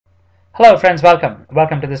Hello friends,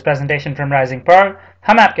 welcome to this presentation from Rising Pearl.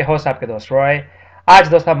 हम आपके host आपके दोस्त रॉय। आज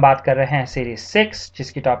दोस्तों हम बात कर रहे हैं सीरीज 6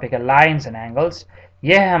 जिसकी टॉपिक है लाइंस एंड एंगल्स।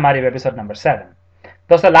 यह है हमारी वेबिसोड नंबर 7।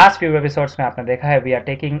 दोस्तों लास्ट फ्यू वेबिसोड्स में आपने देखा है we are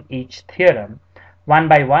taking each theorem one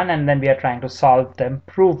by one and then we are trying to solve them,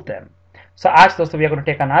 prove them. So आज दोस्तों we are going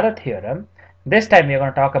to take another theorem. This time we are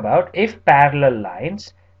going to talk about if parallel lines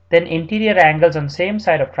then interior angles on same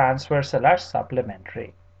side of transversal are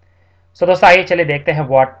supplementary. So दोस्तों आइए चलिए देखते हैं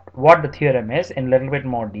what the theorem is in little bit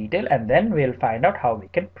more detail and then we'll find out how we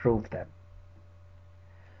can prove them.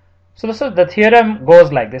 So दोस्तों the theorem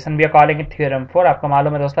goes like this and we are calling it theorem 4. आपको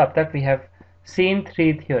मालूम है दोस्तों अब तक we have seen 3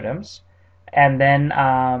 theorems and then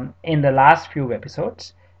in the last few episodes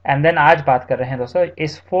and then आज बात कर रहे हैं दोस्तों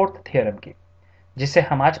इस 4th theorem की जिसे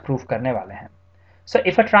हम आज prove करने वाले हैं. So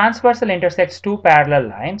if a transversal intersects two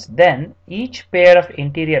parallel lines then each pair of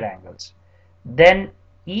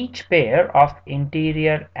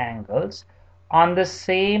interior angles on the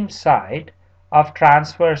same side of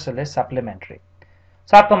transversal is supplementary.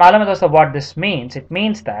 So आपको मालूम है दोस्तों what this means? It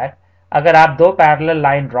means that अगर आप दो parallel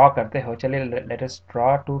line draw करते हो, चलिए let us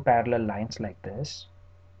draw two parallel lines like this,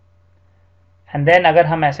 and then अगर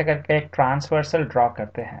हम ऐसे करके एक transversal draw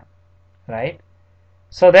करते हैं, right?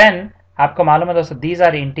 So then आपको मालूम है दोस्तों these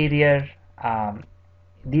are interior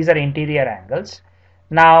angles.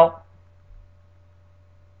 Now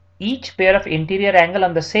each pair of interior angle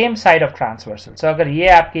on the same side of transversal. So अगर ये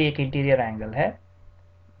आपकी एक interior angle है,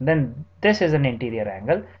 then this is an interior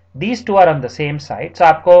angle. These two are on the same side. So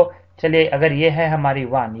आपको चलिए अगर ये है हमारी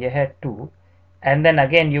 1, ये है 2, and then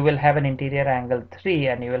again you will have an interior angle 3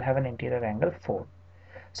 and you will have an interior angle 4.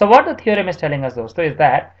 So what the theorem is telling us दोस्तों is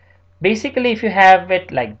that basically if you have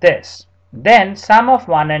it like this, then sum of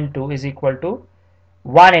 1 and 2 is equal to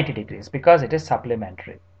 180 degrees because it is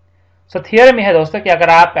supplementary. So theorem ये है दोस्तों कि अगर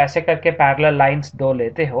आप ऐसे करके parallel lines दो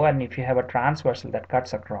लेते हो and if you have a transversal that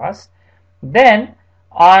cuts across, then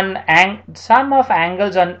on sum of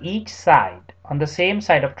angles on each side on the same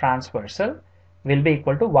side of transversal will be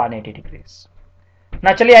equal to 180 degrees.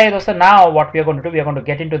 Now चलिए आइए दोस्तों now what we are going to do, we are going to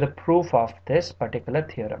get into the proof of this particular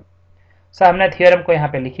theorem. So हमने theorem को यहाँ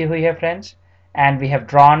पे लिखी हुई है friends and we have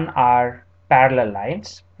drawn our parallel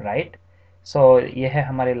lines, right? So ये है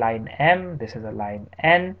हमारी line M, this is a line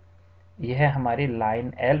N, यह है हमारी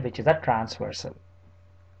line L which is a transversal.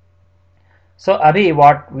 So अभी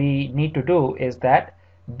what we need to do is that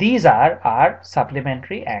these are our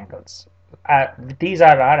supplementary angles. These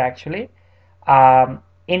are our actually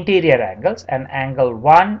interior angles, and angle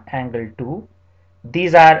 1, angle 2,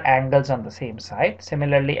 these are angles on the same side.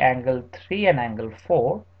 Similarly angle 3 and angle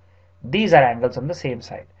 4, these are angles on the same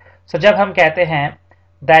side. So जब हम कहते हैं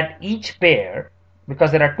that each pair,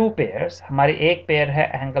 because there are two pairs, हमारी एक pair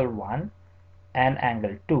है angle 1 and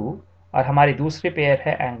angle 2 और हमारी दूसरी पेयर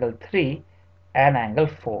है angle 3 and angle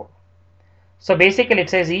 4. So basically it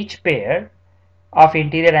says each pair of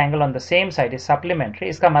interior angle on the same side is supplementary.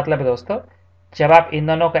 इसका मतलब है दोस्तों जब आप इन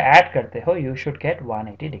दोनों को ऐड करते हो you should get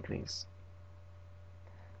 180 degrees.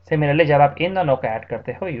 Similarly जब आप इन दोनों को ऐड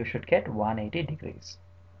करते हो you should get 180 degrees.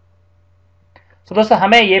 So दोस्तों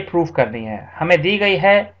हमें ये प्रूफ करनी है. हमें दी गई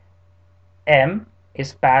है M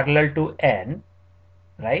is parallel to N,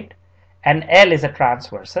 right? And L is a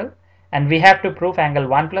transversal and we have to prove angle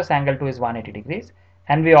 1 plus angle 2 is 180 degrees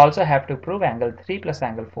and we also have to prove angle 3 plus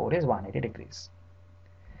angle 4 is 180 degrees.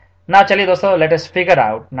 Now चलिए दोस्तों let us figure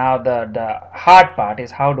out now the hard part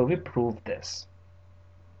is how do we prove this.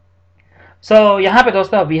 So यहाँ पे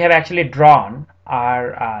दोस्तों we have actually drawn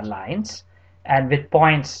our lines and with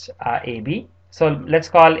points AB. So let's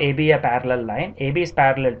call AB a parallel line. AB is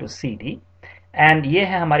parallel to CD and ये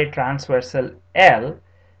है हमारी transversal L,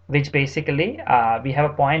 which basically we have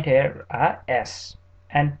a point here S,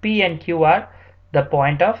 and P and Q are the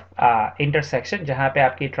point of intersection जहाँ पे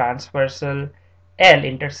आपकी transversal L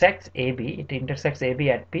intersects AB, it intersects AB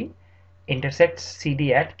at P, intersects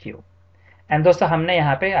CD at Q. And दोस्तों हमने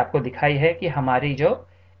यहाँ पे आपको दिखाई है कि हमारी जो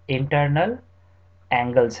internal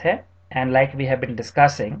angles है and like we have been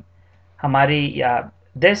discussing हमारी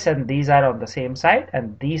this and these are on the same side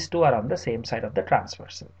and these two are on the same side of the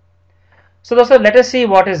transversal. So dosto let us see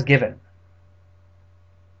what is given.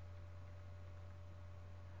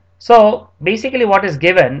 So basically what is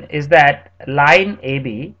given is that line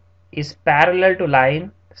AB is parallel to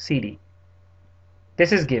line CD.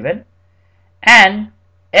 This is given and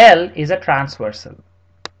L is a transversal.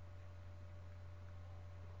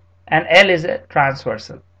 And L is a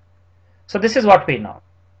transversal. So this is what we know,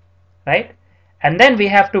 right? And then we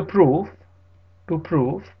have to prove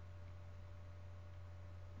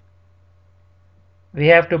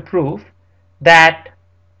that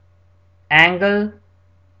angle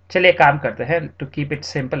चलिए काम करते हैं, to keep it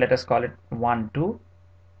simple let us call it 1 2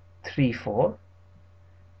 3 4.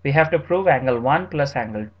 We have to prove angle 1 plus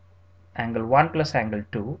angle 1 plus angle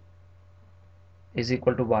 2 is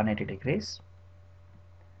equal to 180 degrees,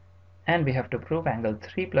 and we have to prove angle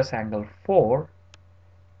 3 plus angle 4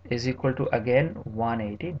 is equal to again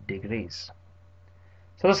 180 degrees.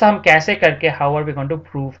 So दोस्तों हम कैसे करके, how are we going to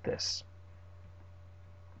prove this?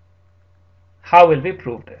 How will we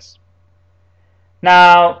prove this?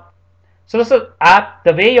 Now, so दोस्तों आप,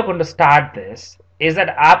 the way you're going to start this is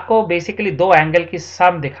that आपको basically दो angle की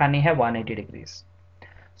सम दिखानी है 180 degrees.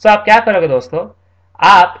 So आप क्या करोगे दोस्तों,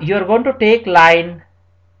 आप you are going to take line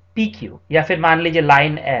PQ या फिर मान लीजिए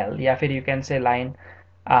लाइन L या फिर you can say line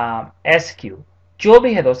SQ, जो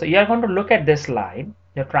भी है दोस्तों, you are going to look at this line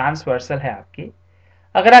जो ट्रांसवर्सल है आपकी.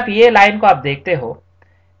 अगर आप ये लाइन को आप देखते हो,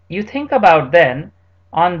 you think about then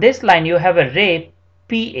on this line you have a ray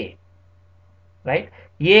PA, right?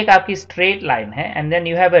 ये एक आपकी स्ट्रेट लाइन है and then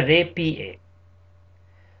you have a ray PA.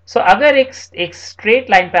 So अगर एक स्ट्रेट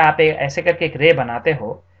लाइन पे आप ऐसे करके एक रे बनाते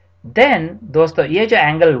हो, then दोस्तों ये जो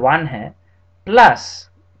एंगल 1 है प्लस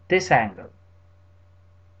दिस एंगल,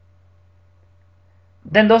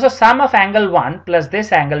 then दोस्तों sum of angle 1 plus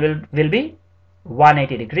this angle will be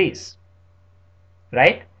 180 degrees,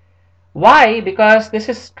 right? Why? Because this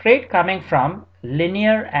is straight coming from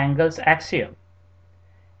linear angles axiom.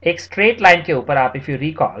 एक स्ट्रेट लाइन के ऊपर आप, if you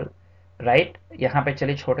recall, right, यहाँ पे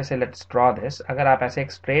चलिए छोटे से let's draw this. अगर आप ऐसे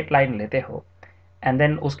एक स्ट्रेट लाइन लेते हो and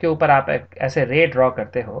then उसके ऊपर आप ऐसे रे ड्रॉ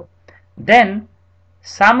करते हो, then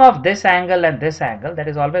sum of this angle and this angle, that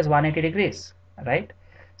is always 180 degrees, right?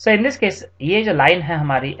 So in this case ये जो लाइन है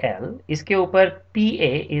हमारी L, इसके ऊपर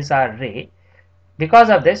PA is our ray. Because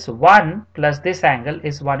of this, 1 plus this angle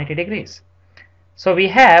is 180 degrees. So we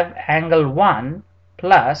have angle 1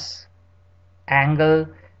 plus angle,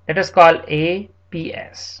 let us call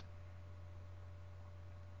APS.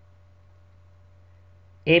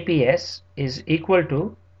 APS is equal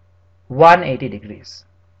to 180 degrees.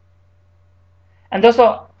 And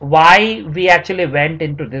also why we actually went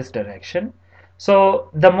into this direction. So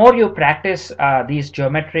the more you practice these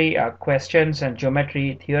geometry questions and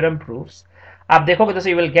geometry theorem proofs, आप देखोगे दोस्तों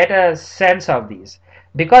you will get a sense of these,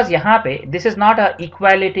 because यहाँ पे this is not a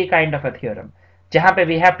equality kind of a theorem जहाँ पे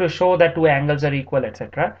we have to show that two angles are equal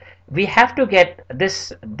etc. We have to get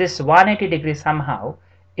this 180 degree somehow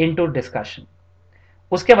into discussion.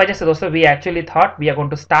 उसके वजह से दोस्तों we actually thought we are going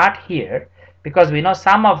to start here because we know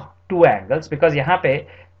sum of two angles, because यहाँ पे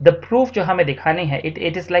the proof जो हमें दिखानी है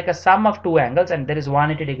it is like a sum of two angles and there is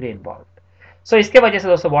 180 degree involved. So इसके वजह से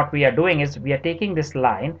दोस्तों what we are doing is we are taking this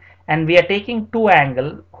line and we are taking two angle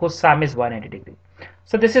whose sum is 180 degree.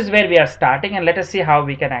 So this is where we are starting and let us see how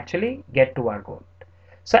we can actually get to our goal.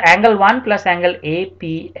 So angle 1 plus angle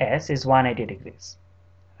APS is 180 degrees,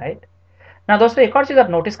 right? Now दोस्तों एक और चीज आप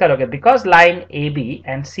notice करोगे, because line AB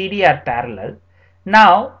and CD are parallel,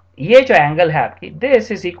 now ये जो angle है आपकी,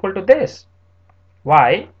 this is equal to this.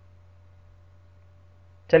 Why?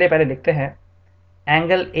 चलिए पहले लिखते हैं,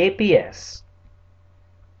 angle APS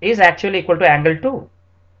is actually equal to angle 2.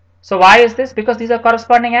 So why is this? Because these are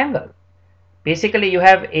corresponding angle. Basically you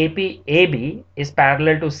have AB is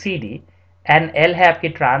parallel to CD and L है आपकी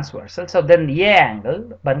transversal. So then ये angle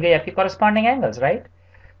बन गई आपकी corresponding angles, right?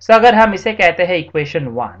 So अगर हम इसे कहते हैं equation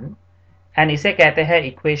 1 and इसे कहते हैं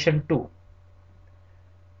equation 2.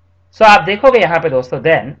 So आप देखोगे यहाँ पे दोस्तों,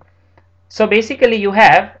 then so basically you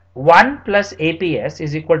have 1 plus APS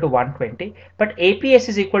is equal to 120, but APS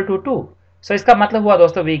is equal to 2. So इसका मतलब हुआ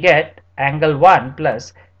दोस्तों we get angle 1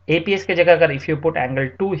 plus APS के जगह अगर if you put angle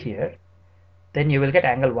 2 here, then you will get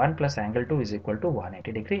angle 1 plus angle 2 is equal to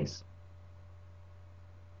 180 degrees.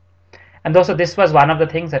 And दोस्तों this was one of the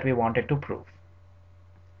things that we wanted to prove.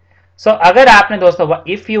 So अगर आपने दोस्तों,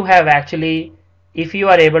 if you have actually, if you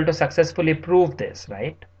are able to successfully prove this,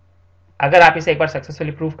 right, अगर आप इसे एक बार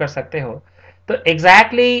successfully prove कर सकते हो, तो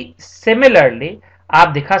exactly similarly आप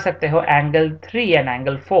दिखा सकते हो angle 3 and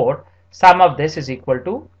angle 4, sum of this is equal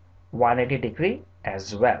to 180 degree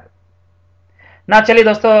as well. Now चलिए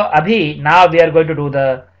दोस्तों अभी now we are going to do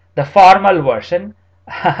the formal version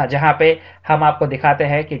जहां पे हम आपको दिखाते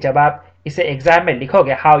हैं कि जब आप इसे एग्जाम में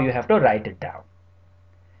लिखोगे how you have to write it down.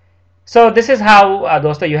 So this is how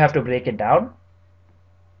दोस्तों you have to break it down.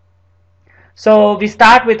 So we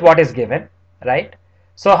start with what is given, right?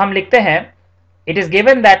 So हम लिखते हैं, it is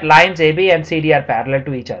given that lines AB and CD are parallel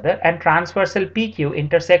to each other and transversal PQ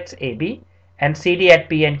intersects AB and CD at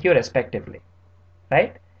P and Q respectively,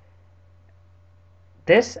 right?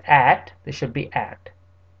 This should be at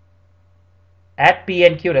P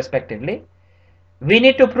and Q respectively, we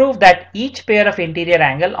need to prove that each pair of interior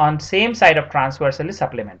angle on same side of transversal is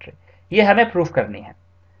supplementary. ये हमें proof करनी है.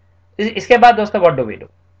 इसके बाद दोस्तों what do we do?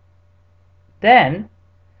 Then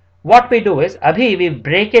what we do is अभी we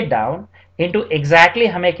break it down into exactly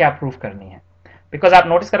हमें क्या proof करनी है. Because आप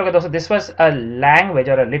notice करोगे दोस्तों this was a language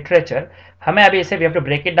or a literature. हमें अभी इसे we have to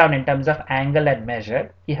break it down in terms of angle and measure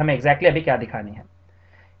कि हमें exactly अभी क्या दिखानी है.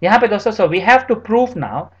 यहाँ पे दोस्तों so we have to prove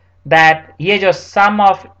now that ये जो sum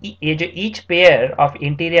of ये जो each pair of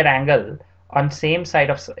interior angle on same side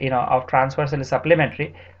of of transversal is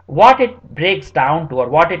supplementary. What it breaks down to or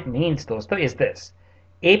what it means दोस्तों is this: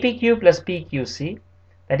 APQ plus PQC,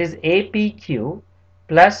 that is APQ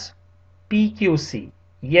plus PQC,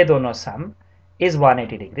 ये दोनों sum is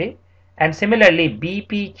 180 degree, and similarly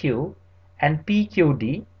BPQ and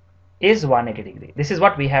PQD is 180 degree. This is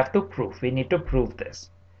what we have to prove. We need to prove this.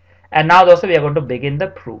 And now दोस्तों we are going to begin the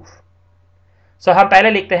proof. So हम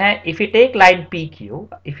पहले लिखते हैं if you take line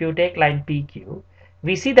PQ,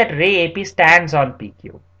 we see that ray AP stands on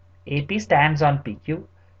PQ. AP stands on PQ.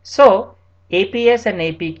 So APS and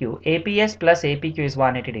APQ, APS plus APQ is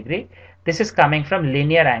 180 degree. This is coming from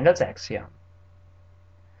linear angles axiom.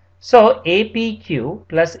 So APQ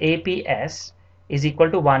plus APS is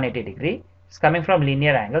equal to 180 degree. It's coming from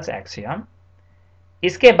linear angles axiom.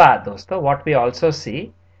 इसके बाद दोस्तों what we also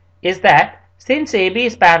see is that since AB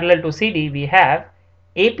is parallel to CD, we have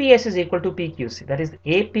APS is equal to PQC. That is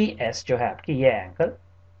APS जो है आपकी ये angle,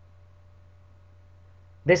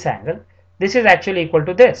 this angle, this is actually equal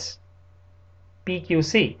to this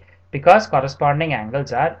PQC because corresponding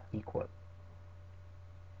angles are equal.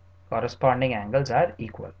 Corresponding angles are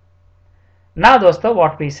equal. Now दोस्तों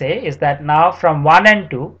what we say is that now from 1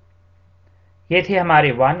 and 2, ये थी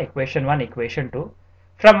हमारी 1 equation 2.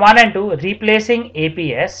 From 1 and 2, replacing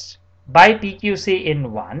APS by PQC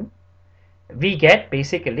in 1, we get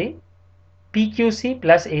basically PQC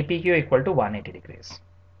plus APQ equal to 180 degrees.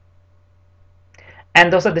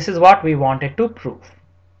 And दोस्तों this is what we wanted to prove,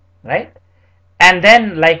 right? And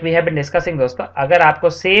then like we have been discussing दोस्तों, अगर आपको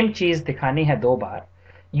same चीज दिखानी है दो बार,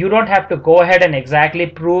 you don't have to go ahead and exactly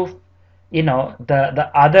prove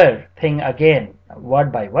the other thing again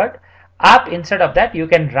word by word. Instead of that you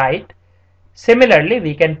can write similarly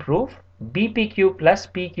we can prove BPQ plus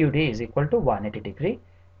PQD is equal to 180 degree,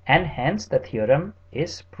 and hence the theorem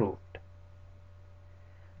is proved.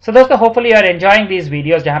 So दोस्तों hopefully you are enjoying these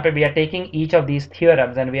videos जहाँ पे we are taking each of these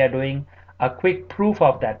theorems and we are doing a quick proof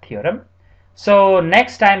of that theorem. So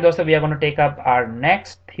next time दोस्तों we are going to take up our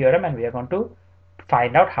next theorem and we are going to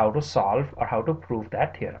find out how to solve or how to prove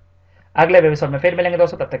that theorem. अगले episode में फिर मिलेंगे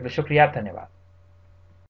दोस्तों, तब तक के लिए शुक्रिया, धन्यवाद.